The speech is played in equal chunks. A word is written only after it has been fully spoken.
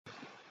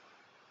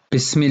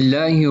بسم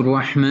الله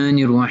الرحمن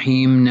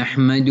الرحيم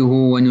نحمده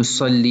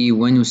ونصلي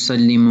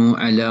ونسلم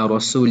على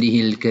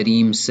رسوله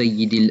الكريم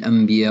سيد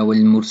الأنبياء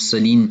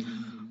والمرسلين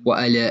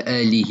وعلى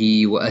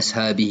آله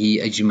وأصحابه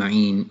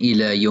أجمعين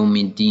إلى يوم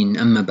الدين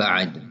أما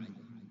بعد.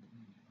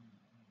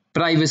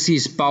 Privacy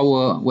is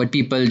power. What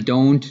people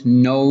don't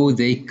know,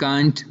 they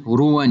can't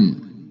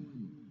ruin.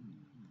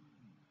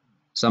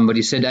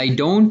 Somebody said, I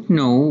don't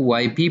know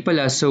why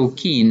people are so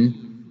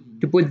keen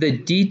to put the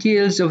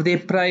details of their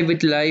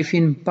private life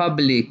in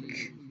public.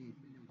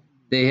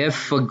 They have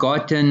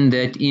forgotten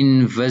that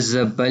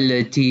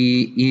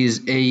invisibility is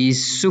a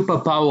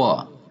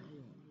superpower.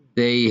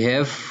 They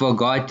have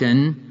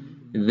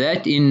forgotten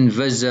that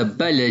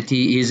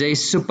invisibility is a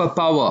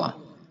superpower.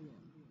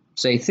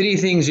 Say 3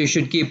 things you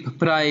should keep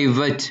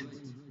private: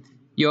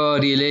 your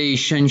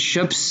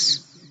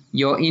relationships,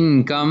 your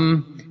income,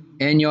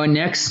 and your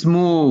next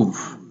move.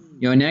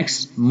 Your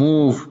next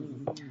move.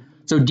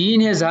 So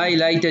Deen has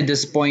highlighted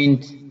this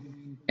point,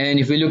 and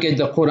if we look at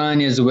the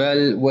Quran as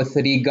well with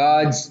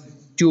regards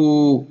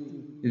to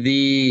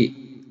the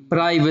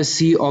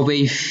privacy of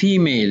a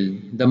female,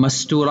 the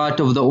masturat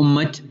of the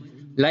ummah,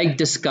 like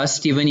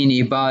discussed even in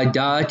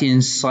ibadat,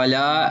 in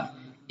salah,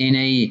 in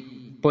a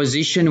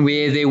position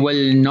where they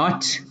will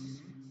not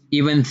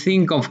even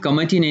think of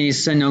committing any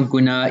sin or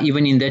guna,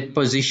 even in that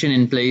position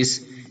and place,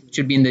 it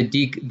should be in the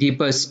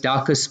deepest,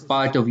 darkest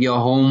part of your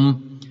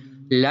home.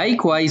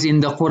 Likewise, in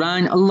the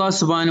Quran, Allah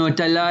subhanahu wa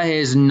ta'ala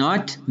has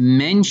not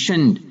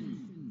mentioned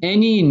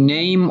any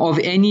name of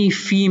any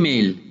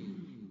female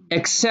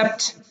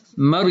except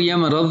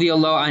Maryam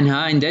radiallahu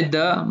anha, and that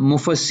the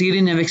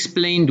Mufassirin have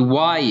explained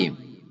why.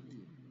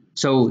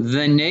 So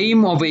the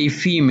name of a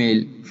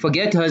female,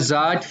 forget her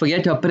zat,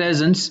 forget her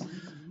presence,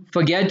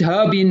 forget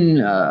her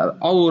being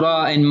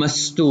aura and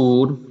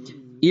mastur,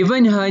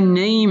 even her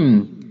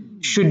name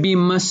should be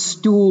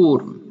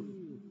mastur.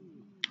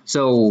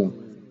 So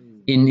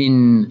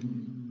in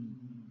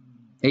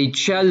a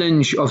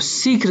challenge of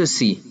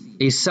secrecy,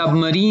 a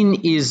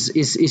submarine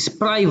is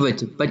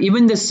private, but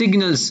even the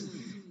signals,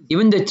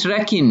 even the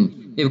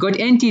tracking, they've got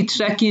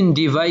anti-tracking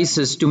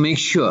devices to make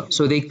sure.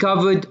 So they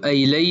covered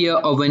a layer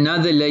of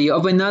another layer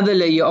of another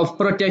layer of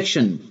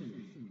protection,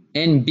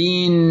 and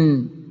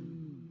being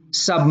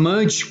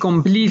submerged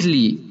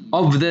completely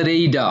of the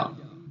radar.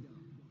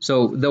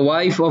 So the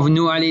wife of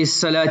Nuh alayhi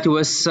salatu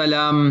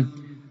wassalam,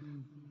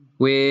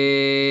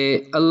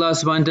 where Allah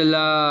subhanahu wa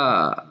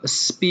ta'ala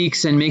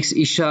speaks and makes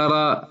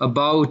ishara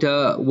about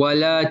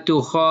وَلَا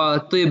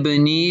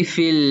تُخَاطِبْنِي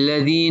فِي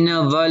الَّذِينَ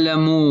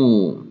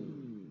ظَلَمُوا.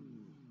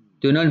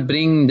 Do not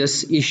bring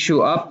this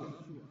issue up.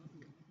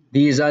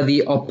 These are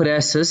the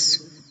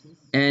oppressors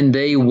and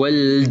they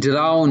will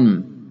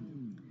drown.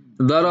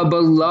 ضرب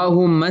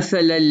الله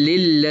مثلا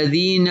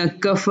للذين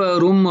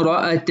كفروا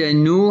امرأة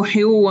نوح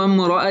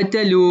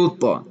وامرأة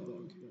لوط.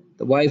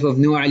 The wife of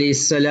Nuh alayhi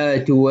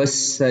salatu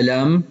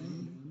wassalam.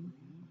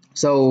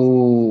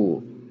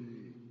 So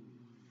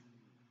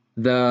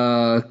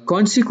the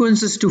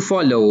consequences to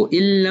follow: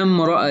 إِلَّا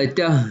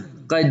امْرَأَتَهُ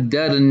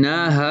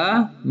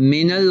قَدَّرْنَاهَا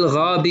مِنَ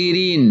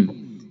الْغَابِرِينَ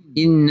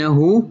إِنَّهُ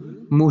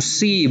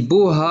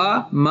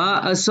مُصِيبُهَا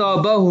مَا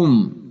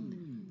أَصَابَهُمْ.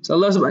 So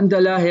Allah subhanahu wa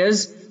ta'ala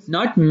has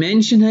not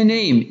mentioned her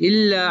name,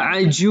 إِلَّا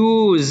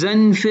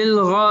عَجُوزًا فِي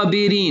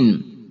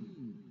الْغَابِرِينَ.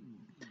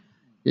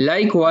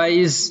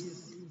 Likewise,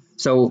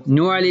 so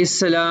Nuh alayhi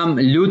salam,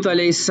 Lut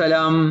alayhi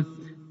salam,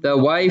 the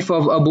wife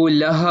of Abu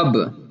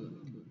Lahab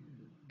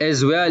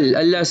as well,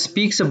 Allah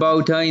speaks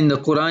about her in the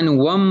Quran,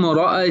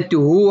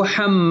 وَامْرَأَتُهُ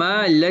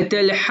حَمَّالَةَ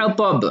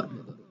الْحَطَبِ.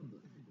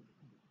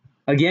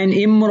 Again,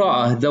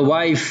 Imra'ah, the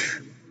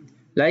wife.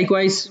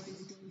 Likewise,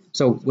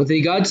 so with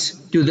regards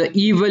to the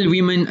evil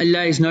women,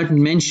 Allah has not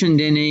mentioned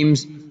their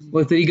names.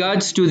 With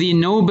regards to the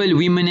noble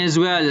women as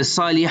well,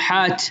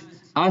 Salihat,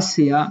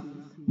 Asya,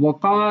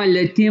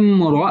 وَقَالَتِ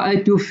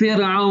امْرَأَةُ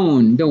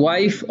فِرْعَوْنَ, the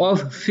wife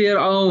of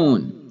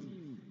Fir'aun.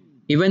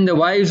 Even the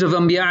wives of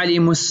Anbiya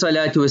alayhimus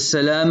salatu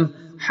wassalam,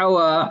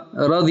 Hawa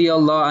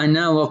radiyallahu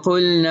anha,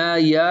 وَقُلْنَا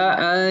يَا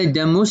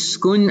آدَمُ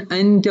اسْكُنْ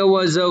أَنْتَ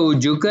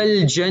وَزَوْجُكَ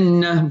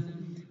الْجَنَّةِ.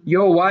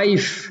 Your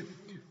wife,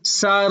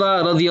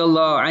 Sarah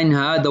radiyallahu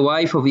anha, the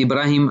wife of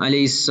Ibrahim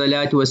alayhi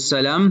salatu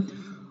wassalam,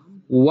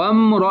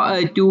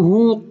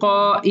 وَامْرَأَتُهُ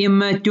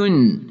قَائِمَةٌ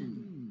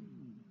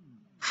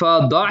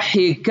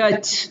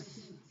فَضَحِكَتْ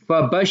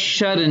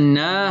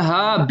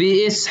فَبَشَّرْنَاهَا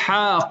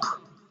بِإِسْحَاقٍ.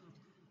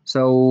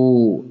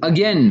 So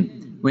again,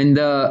 when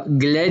the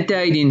glad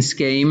tidings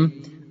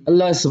came,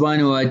 Allah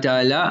subhanahu wa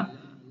ta'ala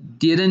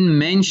didn't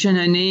mention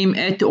her name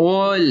at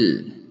all.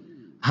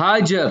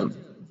 Hajar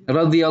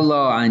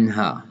radiyallahu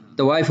anha,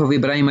 the wife of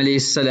Ibrahim alayhi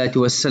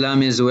salatu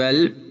wassalam as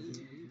well,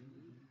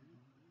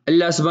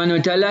 Allah subhanahu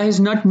wa ta'ala has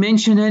not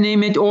mentioned her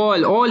name at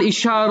all. All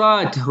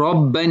isharat.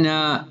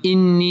 رَبَّنَا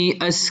إِنِّي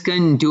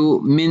أَسْكَنْتُ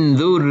مِنْ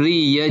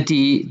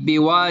ذُرِّيَّتِي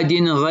بِوَادٍ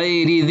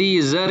غَيْرِ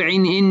ذِي زَرْعٍ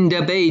عِنْدَ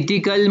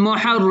بَيْتِكَ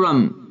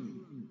الْمُحَرَّمِ.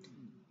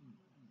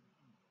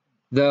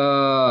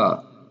 The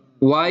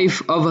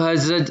wife of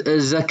Hazrat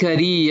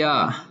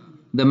Zakaria,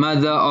 the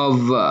mother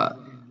of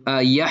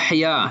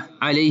Yahya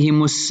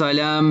alayhimus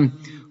salam,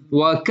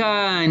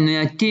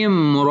 وَكَانَتِ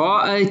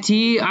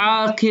امْرَأَتِي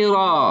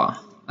عَاقِرًا.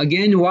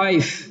 Again,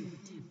 wife.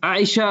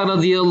 Aisha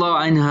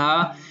radiallahu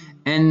anha,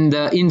 and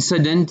the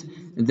incident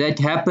that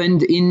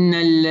happened in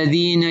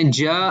الَّذِينَ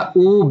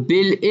جَاءُوا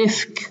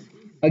بِالْإِفْكِ.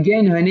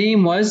 Again, her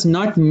name was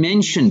not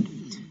mentioned.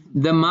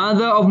 The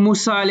mother of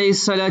Musa alayhi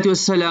salatu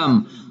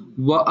wasalam.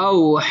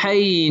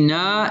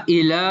 وَأَوْحَيْنَا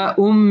إِلَىٰ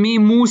أُمِّ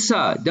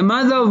مُوسَى. The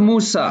mother of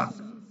Musa.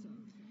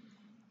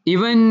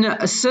 Even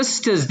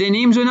sisters, their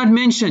names were not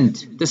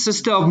mentioned. The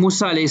sister of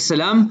Musa alayhi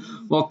salam.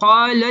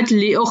 وَقَالَتْ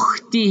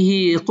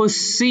لِأُخْتِهِ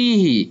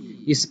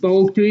قُصِّيهِ. He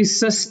spoke to his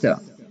sister.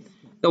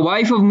 The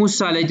wife of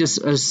Musa alayhi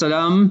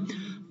salam.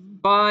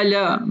 قَالَ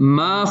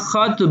مَا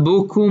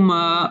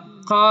خَطْبُكُمَا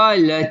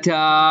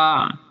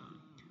قَالَتَا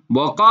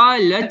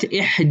وَقَالَتْ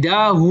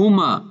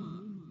إِحْدَاهُمَا.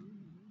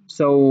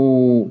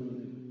 So,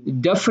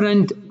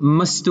 different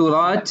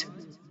masturat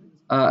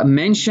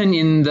mentioned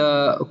in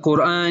the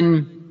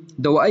Quran.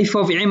 The wife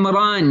of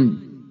Imran,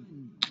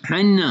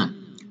 Hannah,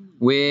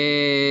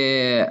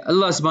 where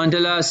Allah subhanahu wa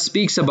ta'ala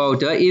speaks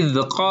about her, إِذْ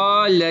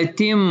قَالَتِ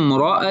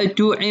امْرَأَةُ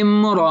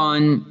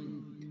عِمْرَانَ.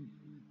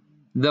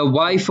 The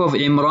wife of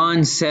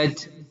Imran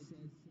said,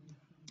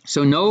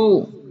 so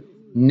no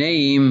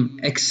name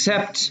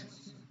except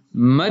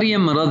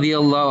Maryam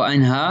radiallahu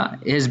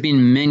anha has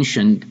been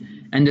mentioned,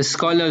 and the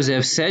scholars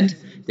have said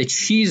that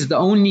she is the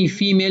only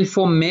female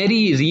for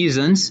many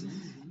reasons,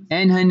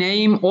 and her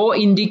name, or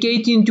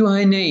indicating to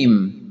her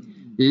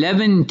name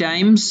 11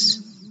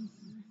 times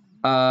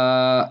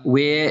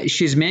where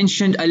she's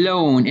mentioned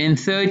alone, and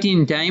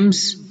 13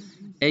 times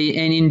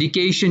an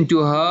indication to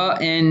her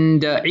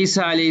and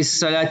Isa alayhi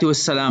salatu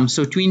wassalam,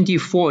 so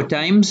 24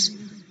 times.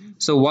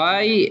 So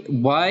why,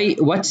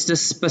 what's the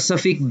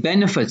specific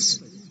benefits?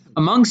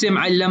 Amongst them,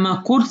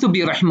 Allama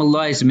Qurtubi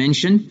Rahimahullah has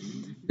mentioned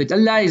that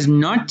Allah has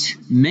not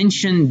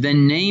mentioned the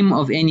name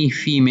of any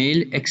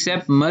female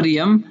except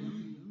Maryam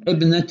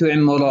ibnatu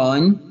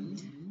Imran,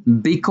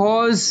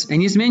 because,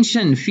 and he's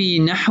mentioned fi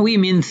nahwi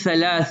min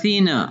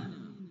thalathina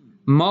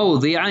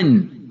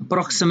mawdi'an,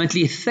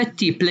 approximately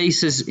 30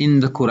 places in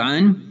the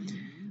Quran,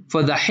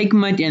 for the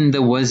hikmat and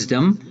the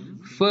wisdom.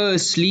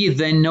 Firstly,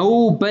 the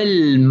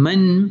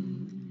noblemen,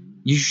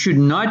 you should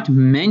not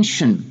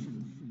mention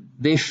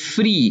the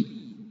free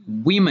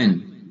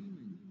women.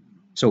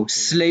 So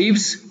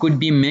slaves could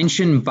be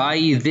mentioned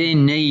by their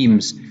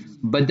names,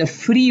 but the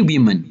free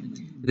women,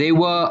 they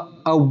were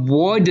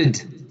awarded,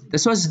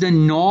 this was the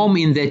norm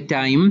in that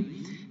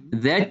time,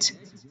 that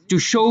to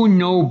show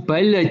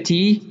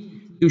nobility,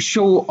 to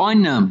show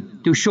honor,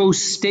 to show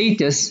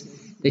status,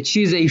 that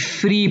she's a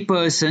free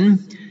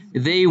person,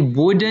 they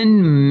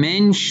wouldn't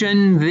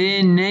mention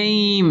their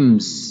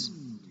names.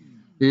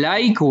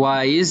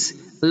 Likewise,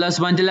 Allah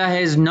subhanahu wa ta'ala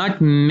has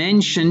not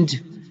mentioned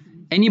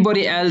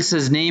anybody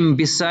else's name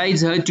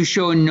besides her to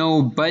show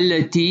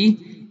nobility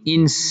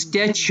in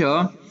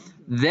stature,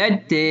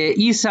 that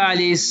Isa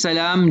alayhi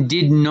salam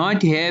did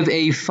not have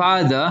a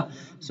father,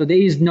 so there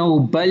is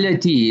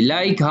nobility.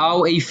 Like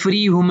how a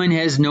free woman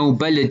has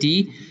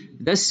nobility,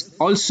 this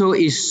also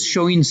is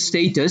showing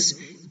status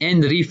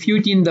and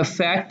refuting the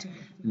fact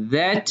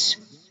that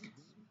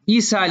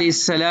Isa alayhi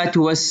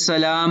salatu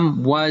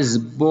wassalam was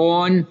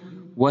born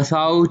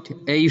without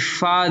a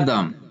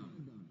father.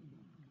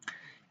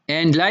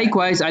 And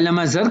likewise,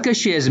 Allama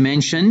Zarkashi has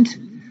mentioned,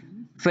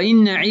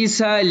 فَإِنَّ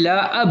عِيسَى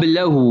لَا أَبْ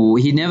لَهُ.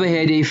 He never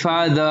had a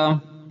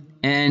father,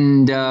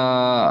 and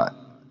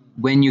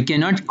when you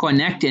cannot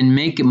connect and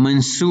make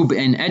mansub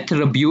and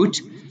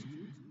attribute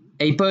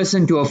a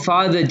person to a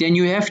father, then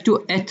you have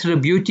to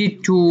attribute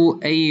it to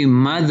a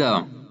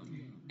mother,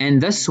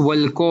 and this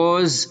will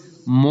cause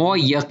more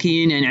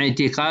yaqeen and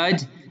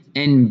i'tiqad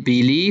and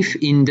belief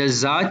in the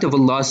Zat of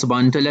Allah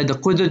subhanahu wa ta'ala, the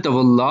Qudrat of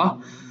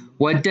Allah,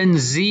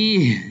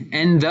 وَتَنْزِيهِ,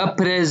 and the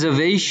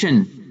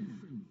preservation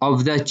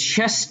of the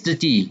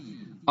chastity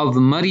of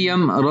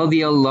Maryam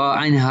radiallahu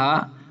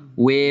anha,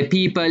 where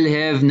people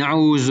have,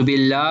 na'uzu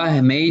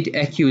billah, made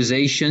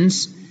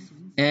accusations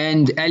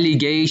and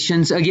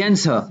allegations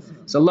against her.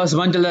 So Allah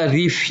subhanahu wa ta'ala,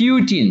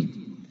 refuting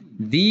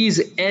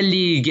these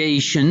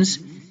allegations,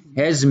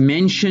 has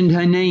mentioned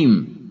her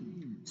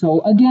name.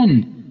 So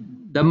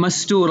again, the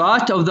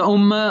masturat of the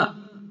ummah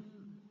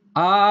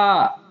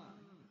are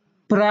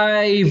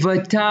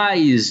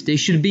privatized, they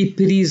should be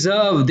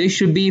preserved, they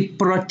should be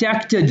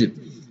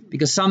protected,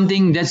 because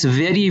something that's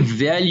very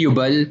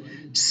valuable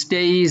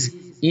stays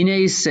in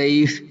a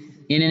safe,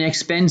 in an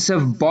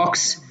expensive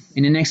box,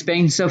 in an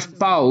expensive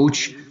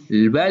pouch,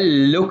 well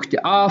looked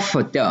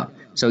after.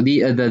 So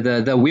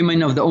the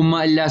women of the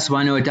ummah, Allah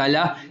subhanahu wa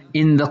ta'ala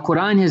in the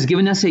Quran has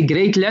given us a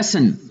great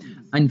lesson.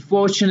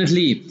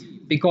 Unfortunately,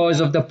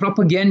 because of the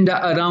propaganda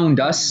around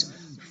us,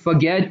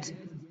 forget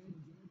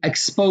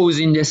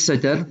exposing the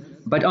sitter,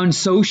 but on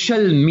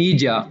social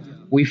media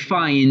we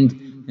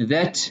find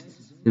that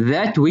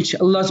which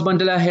Allah subhanahu wa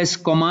ta'ala has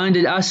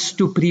commanded us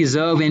to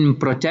preserve and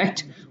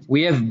protect,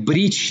 we have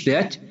breached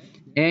that,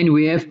 and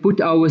we have put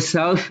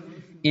ourselves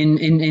in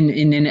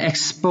an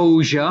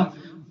exposure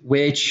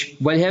which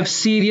will have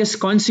serious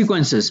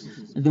consequences.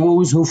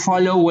 Those who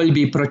follow will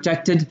be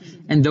protected,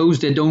 and those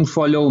that don't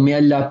follow, may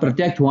Allah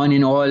protect one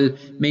and all,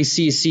 may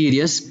see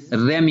serious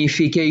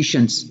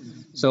ramifications.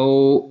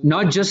 So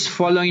not just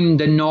following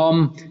the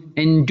norm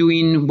and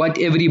doing what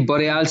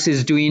everybody else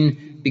is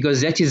doing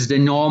because that is the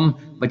norm,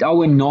 but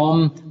our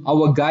norm,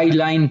 our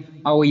guideline,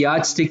 our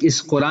yardstick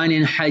is Quran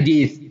and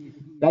Hadith.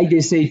 Like they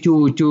say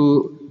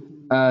to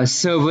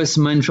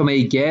servicemen from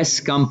a gas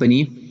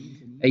company,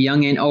 a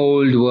young and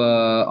old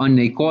were on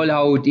a call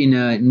out in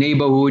a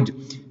neighborhood,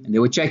 and they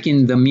were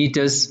checking the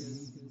meters.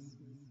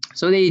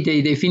 So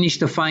they finished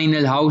the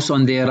final house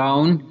on their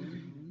round,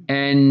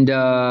 and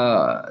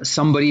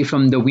somebody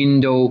from the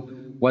window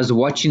was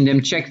watching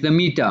them check the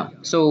meter.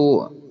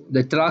 So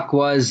the truck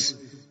was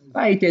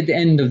right at the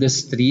end of the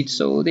street,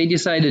 so they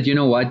decided, you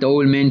know what, the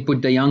old man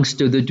put the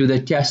youngster to the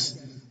test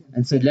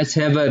and said, let's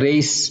have a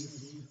race.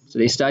 So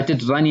they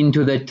started running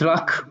to the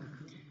truck,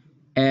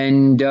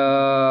 and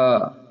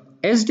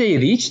as they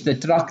reached the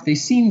truck, they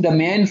seen the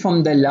man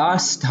from the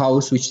last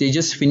house, which they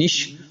just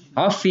finished,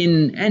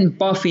 huffing and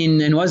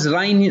puffing, and was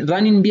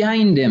running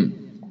behind them.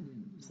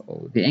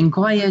 So they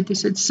inquired, they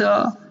said,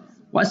 sir,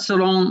 what's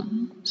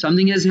wrong?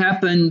 Something has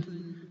happened.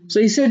 So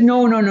he said,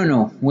 no.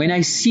 When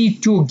I see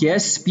two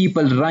gas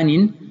people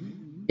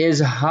running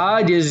as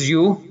hard as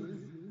you,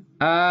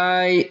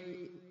 I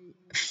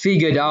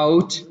figured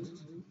out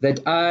that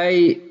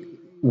I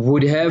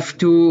would have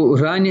to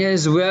run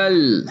as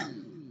well.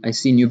 I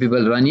see new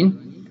people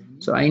running,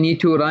 so I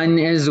need to run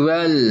as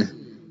well.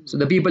 So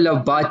the people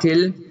of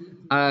Batil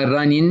are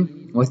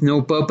running with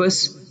no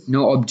purpose,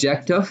 no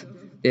objective.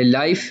 Their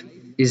life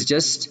is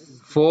just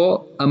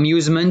for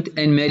amusement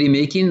and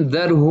merrymaking.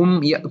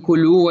 Dharhum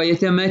ya'kulu wa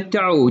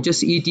yatamatta'u,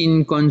 just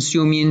eating,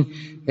 consuming,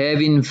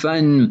 having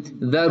fun.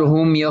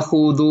 Dharhum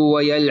yakhudu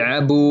wa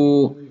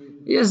yal'abu,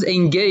 just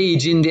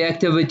engage in the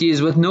activities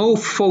with no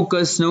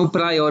focus, no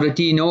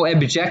priority, no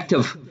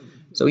objective.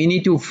 So we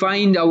need to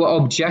find our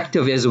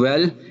objective as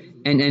well,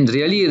 and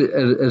really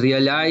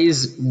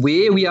realize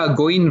where we are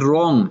going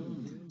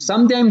wrong.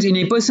 Sometimes in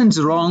a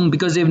person's wrong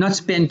because they've not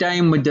spent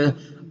time with the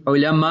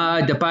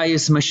ulama, the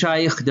pious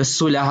mashayikh, the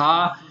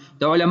sulaha,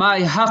 the ulama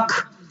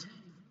haq,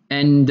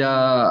 and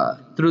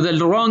through the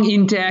wrong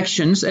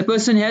interactions, a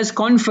person has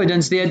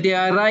confidence that they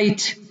are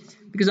right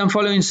because I'm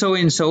following so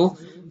and so,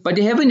 but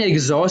they haven't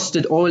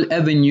exhausted all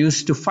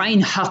avenues to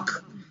find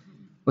haq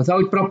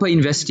without proper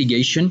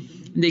investigation.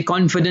 They're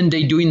confident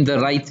they're doing the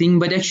right thing,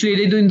 but actually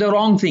they're doing the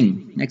wrong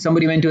thing. Like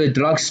somebody went to a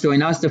drugstore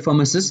and asked the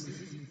pharmacist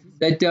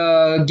that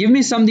give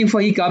me something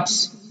for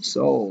hiccups.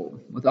 So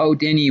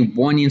without any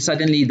warning,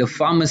 suddenly the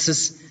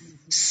pharmacist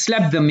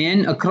slapped the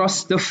man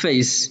across the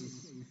face.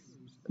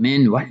 The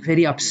man was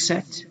very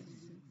upset.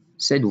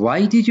 Said,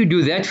 why did you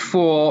do that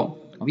for?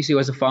 Obviously he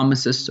was a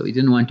pharmacist, so he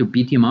didn't want to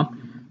beat him up.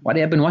 What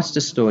happened? What's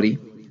the story?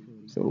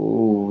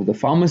 So the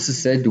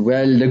pharmacist said,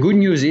 well, the good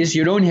news is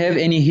you don't have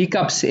any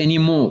hiccups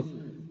anymore.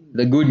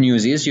 The good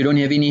news is you don't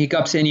have any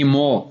hiccups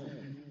anymore.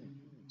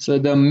 So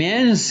the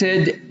man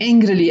said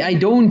angrily, I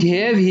don't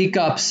have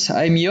hiccups.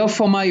 I'm here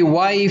for my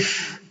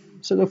wife.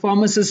 So the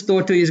pharmacist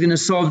thought he's going to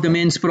solve the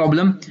man's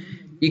problem.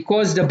 He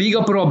caused a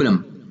bigger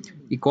problem.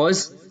 He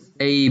caused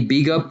a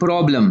bigger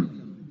problem.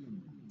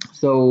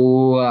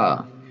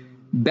 So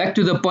back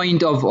to the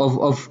point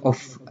of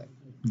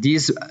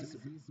these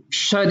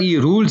Shari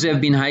rules have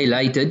been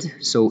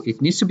highlighted. So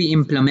it needs to be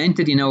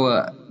implemented in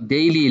our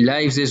daily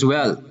lives as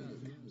well.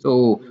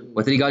 So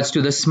with regards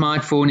to the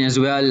smartphone as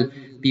well,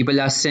 people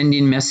are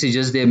sending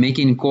messages, they're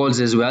making calls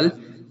as well.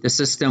 The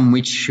system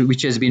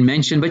which has been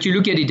mentioned, but you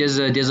look at it,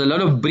 there's a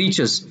lot of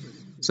breaches.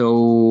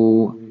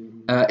 So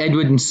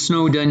Edward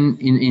Snowden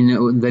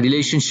in the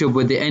relationship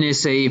with the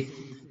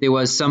NSA, there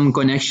was some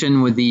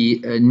connection with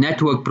the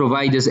network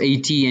providers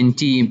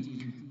AT&T.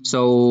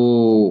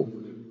 So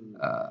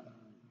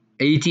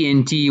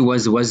AT&T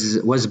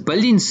was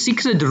building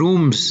secret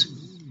rooms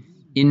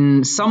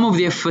in some of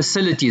their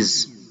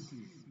facilities,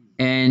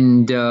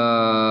 and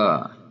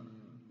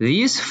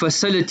these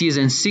facilities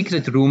and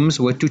secret rooms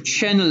were to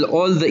channel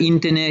all the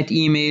internet,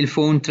 email,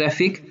 phone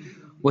traffic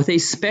with a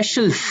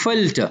special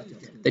filter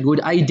that would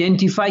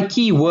identify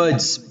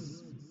keywords.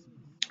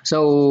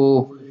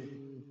 So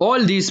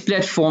all these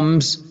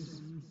platforms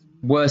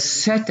were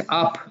set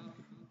up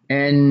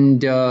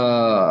and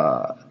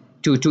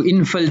to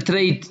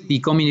infiltrate the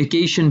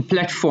communication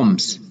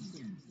platforms.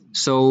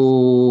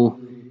 So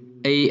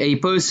a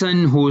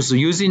person who's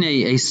using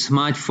a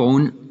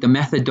smartphone, the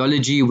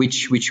methodology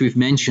which we've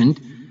mentioned,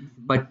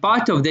 but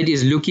part of that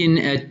is looking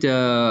at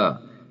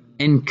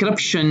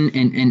encryption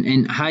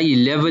and high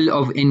level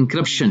of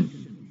encryption.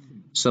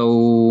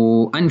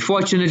 So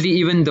unfortunately,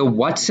 even the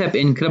WhatsApp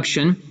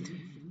encryption,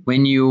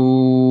 when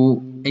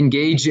you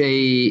engage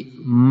a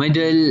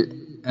middle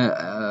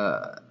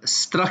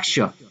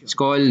structure, it's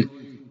called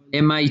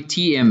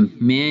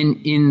MITM,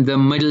 man in the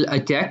middle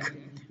attack,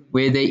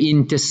 where they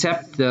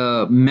intercept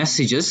the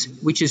messages,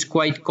 which is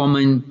quite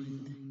common.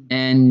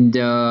 And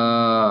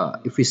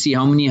if we see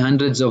how many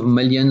hundreds of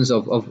millions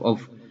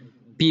of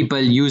people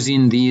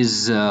using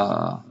these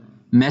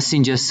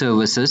messenger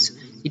services,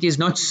 it is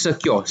not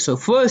secure. So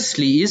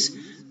firstly is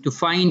to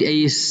find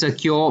a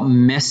secure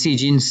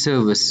messaging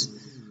service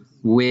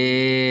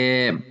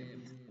where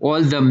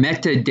all the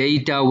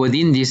metadata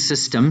within these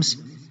systems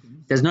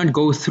does not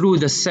go through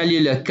the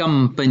cellular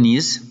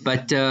companies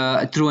but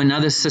through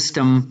another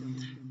system.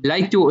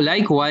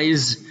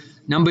 Likewise,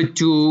 number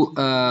two,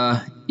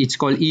 it's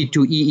called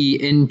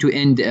E2EE,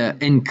 end-to-end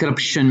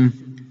encryption,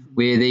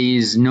 where there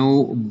is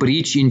no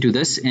breach into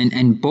this,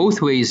 and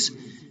both ways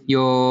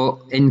your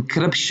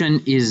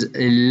encryption is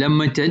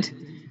limited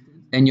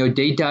and your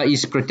data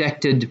is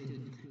protected.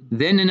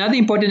 Then another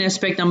important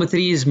aspect, number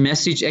three, is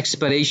message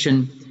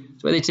expiration.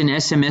 So whether it's an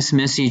SMS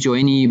message or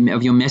any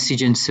of your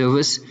messaging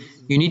service,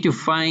 you need to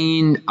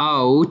find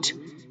out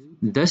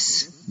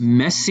this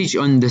message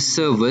on the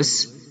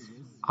service,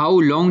 how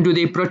long do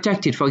they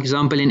protect it. For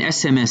example, an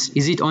SMS,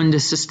 is it on the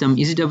system,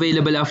 is it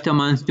available after a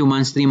month, 2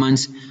 months, 3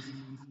 months?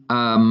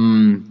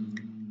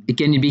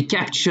 Can it be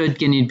captured,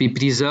 can it be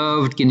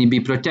preserved, can it be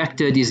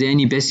protected, is there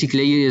any basic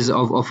layers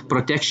of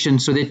protection?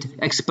 So that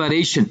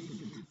expiration,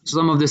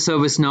 some of the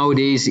service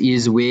nowadays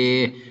is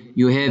where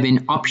you have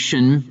an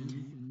option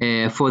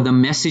for the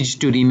message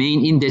to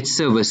remain in that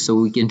service, so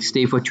we can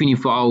stay for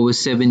 24 hours,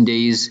 7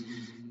 days,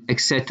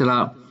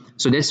 etc.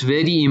 So that's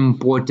very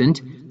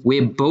important,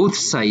 where both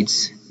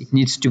sides, it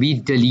needs to be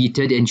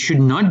deleted and should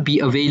not be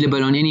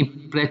available on any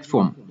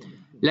platform.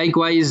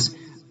 Likewise,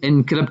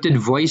 encrypted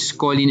voice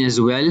calling as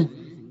well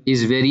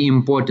is very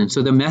important.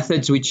 So the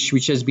methods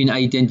which has been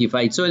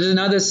identified. So there's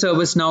another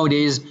service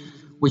nowadays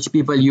which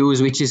people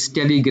use, which is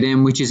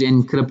Telegram, which is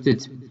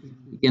encrypted.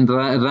 You can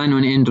run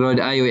on Android,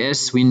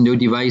 iOS, Windows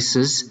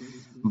devices,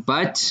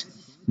 but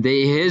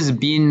there has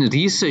been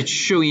research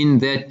showing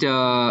that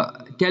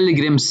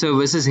Telegram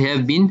services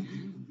have been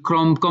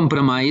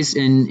compromised,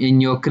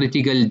 and your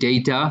critical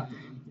data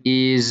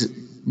is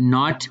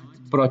not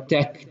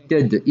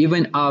protected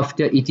even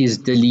after it is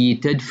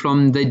deleted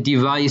from the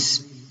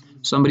device.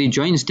 Somebody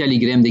joins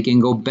Telegram, they can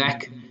go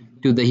back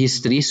to the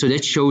history. So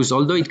that shows,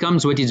 although it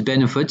comes with its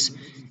benefits,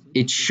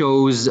 it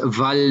shows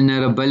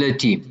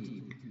vulnerability.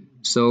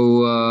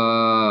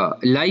 So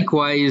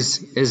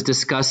likewise, as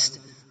discussed,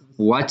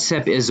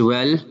 WhatsApp as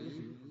well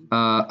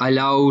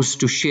allows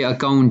to share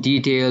account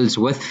details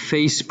with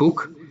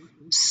Facebook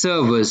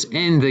servers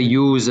and the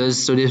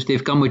users. So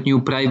they've come with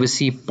new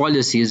privacy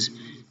policies,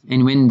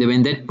 and when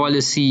that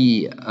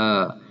policy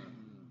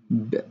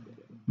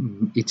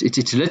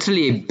it's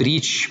literally a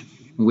breach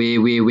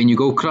where when you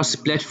go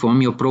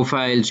cross-platform, your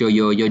profiles,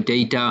 your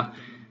data,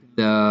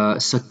 the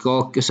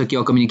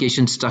secure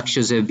communication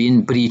structures have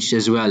been breached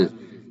as well.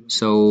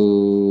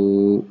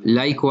 So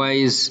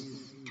likewise,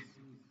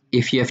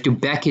 if you have to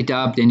back it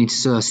up, then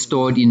it's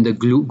stored in the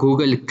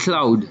Google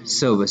Cloud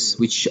service,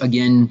 which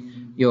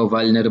again, your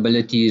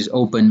vulnerability is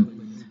open.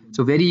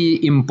 So very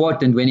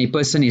important when a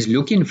person is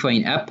looking for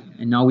an app,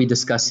 and now we're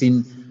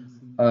discussing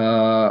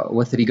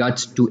with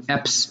regards to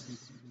apps,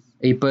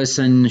 a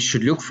person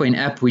should look for an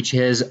app which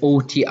has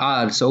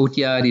OTR. So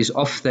OTR is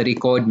off the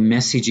record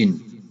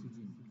messaging,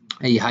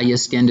 a higher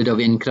standard of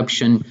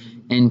encryption,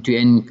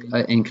 end-to-end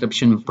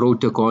encryption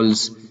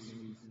protocols.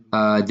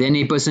 Then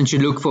a person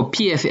should look for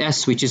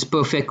PFS, which is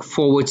perfect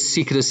forward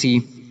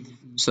secrecy.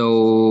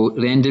 So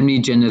randomly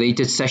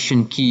generated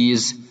session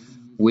keys,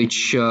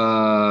 which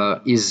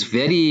is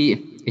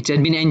it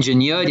had been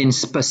engineered in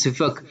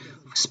specific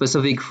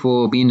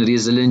for being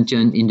resilient,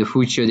 and in the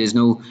future there's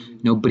no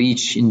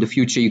breach. In the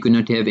future you could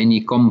not have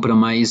any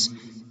compromise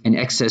and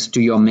access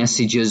to your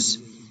messages.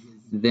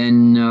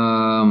 Then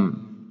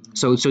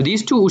so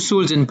these two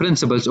usuls and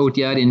principles,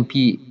 OTR and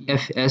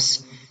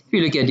PFS, if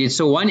you look at it,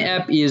 so one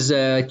app is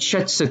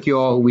Chat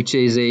Secure, which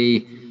is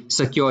a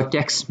secure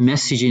text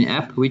messaging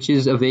app which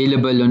is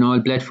available on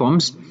all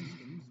platforms,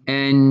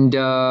 and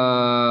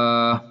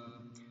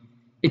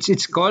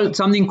it's called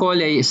something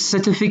called a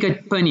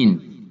certificate pinning,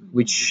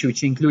 which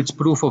includes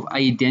proof of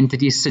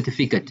identity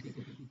certificate.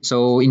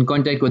 So in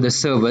contact with the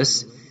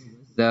service,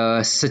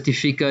 the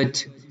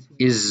certificate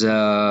is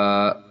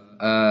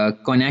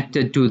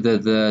connected to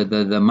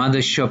the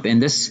mothership, and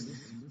this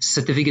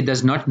certificate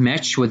does not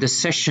match with the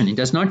session, it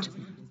does not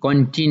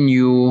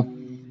continue.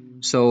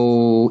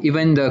 So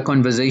even the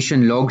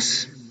conversation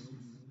logs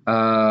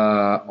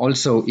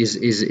also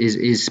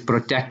is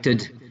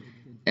protected.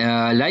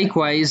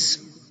 Likewise,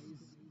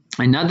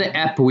 another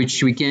app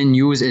which we can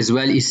use as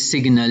well is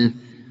Signal.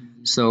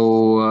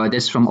 So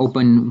that's from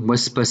Open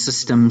Whisper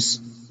Systems,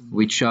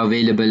 which are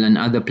available on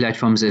other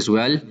platforms as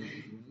well.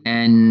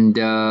 And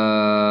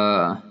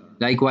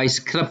likewise,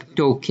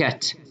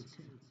 CryptoCat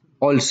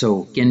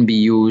also can be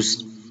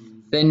used.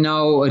 Then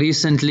now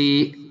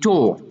recently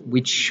Tor,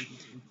 which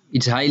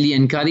it's highly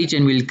encouraged,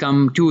 and we'll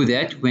come to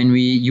that when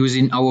we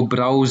using our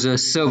browser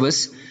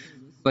service.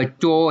 But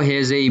Tor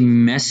has a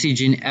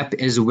messaging app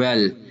as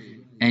well,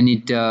 and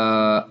it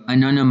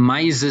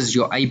anonymizes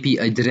your IP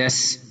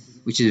address,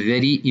 which is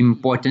very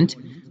important.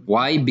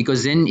 Why?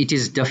 Because then it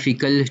is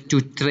difficult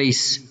to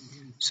trace.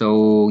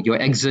 So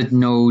your exit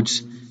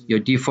nodes, your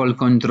default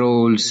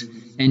controls,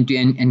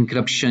 end-to-end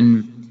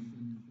encryption,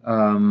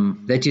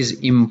 that is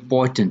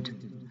important.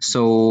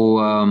 So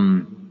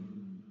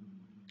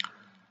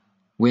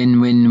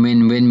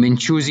when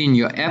choosing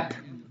your app,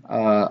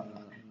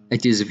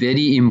 it is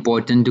very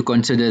important to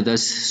consider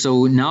this.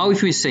 So now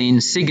if we say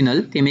in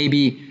Signal, there may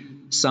be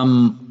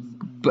some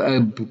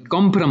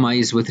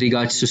compromise with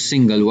regards to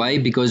Signal. Why?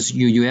 Because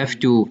you have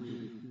to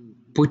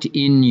put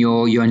in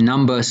your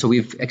number. So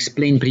we've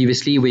explained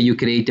previously where you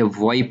create a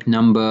VoIP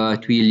number,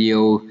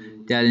 Twilio,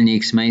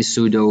 Telnix,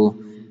 MySudo,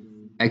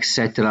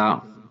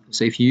 etc.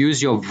 So if you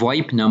use your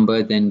VoIP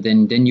number,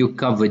 then you're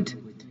covered.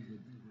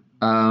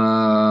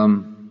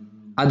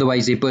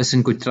 Otherwise, a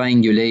person could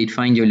triangulate,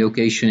 find your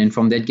location, and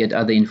from that get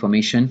other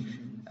information,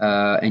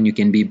 and you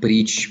can be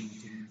breached.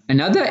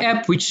 Another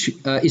app which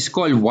is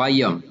called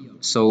Wire.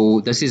 So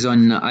this is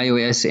on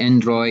iOS,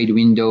 Android,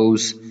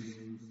 Windows,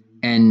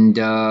 and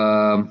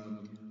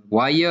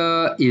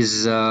Wire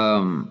is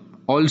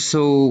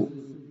also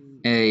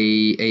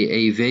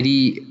a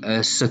very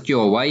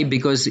secure. Why?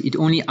 Because it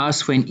only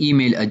asks for an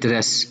email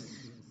address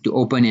to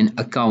open an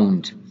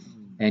account,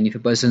 and if a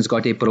person's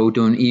got a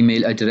Proton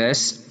email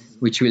address,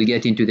 which we'll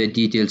get into the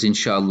details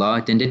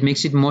inshallah, then that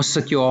makes it more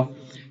secure.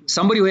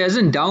 Somebody who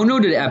hasn't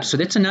downloaded the app, so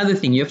that's another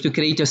thing, you have to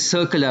create a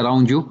circle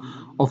around you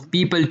of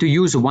people to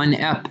use one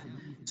app,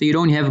 so you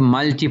don't have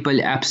multiple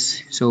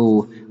apps.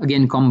 So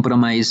again,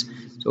 compromise.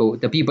 So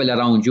the people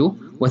around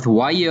you. With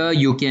Wire,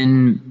 you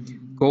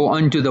can go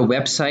onto the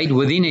website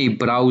within a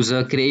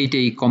browser, create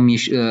a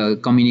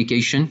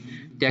communication,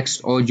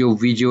 text, audio,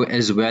 video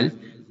as well,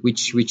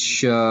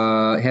 which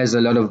has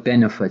a lot of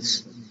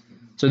benefits.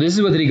 So this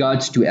is with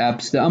regards to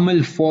apps. The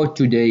amal for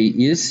today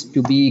is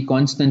to be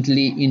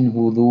constantly in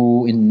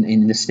wudu,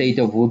 in the state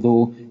of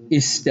wudu.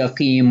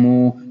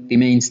 Istaqimu,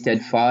 remain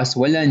steadfast.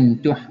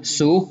 Walan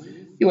tuhsu,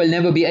 you will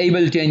never be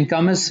able to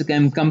encompass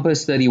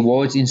the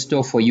rewards in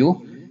store for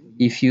you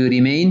if you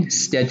remain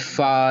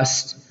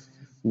steadfast.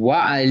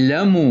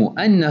 وَاعْلَمُوا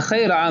أَنَّ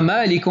خَيْرَ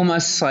عَمَالِكُمْ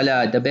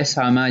الصَّلَاةِ, the best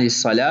amal is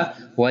salah.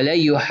 وَلَن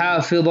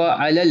يُحَافِظَ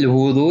عَلَى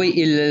الْوُضُوءِ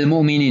إِلَّا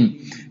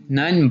الْمُؤْمِنِينَ,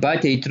 none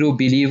but a true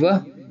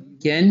believer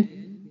can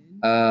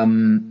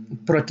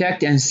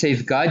protect and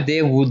safeguard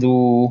their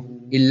wudu.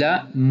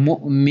 Illa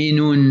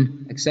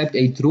mu'minun, except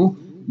a true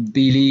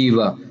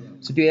believer.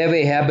 So to have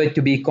a habit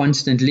to be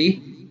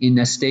constantly in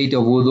a state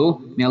of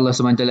wudu. May Allah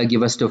subhanahu wa ta'ala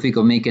give us tawfiq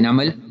of making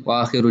amal.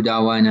 Wa akhiru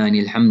da'wana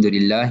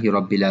alhamdulillahi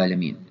rabbil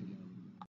alameen.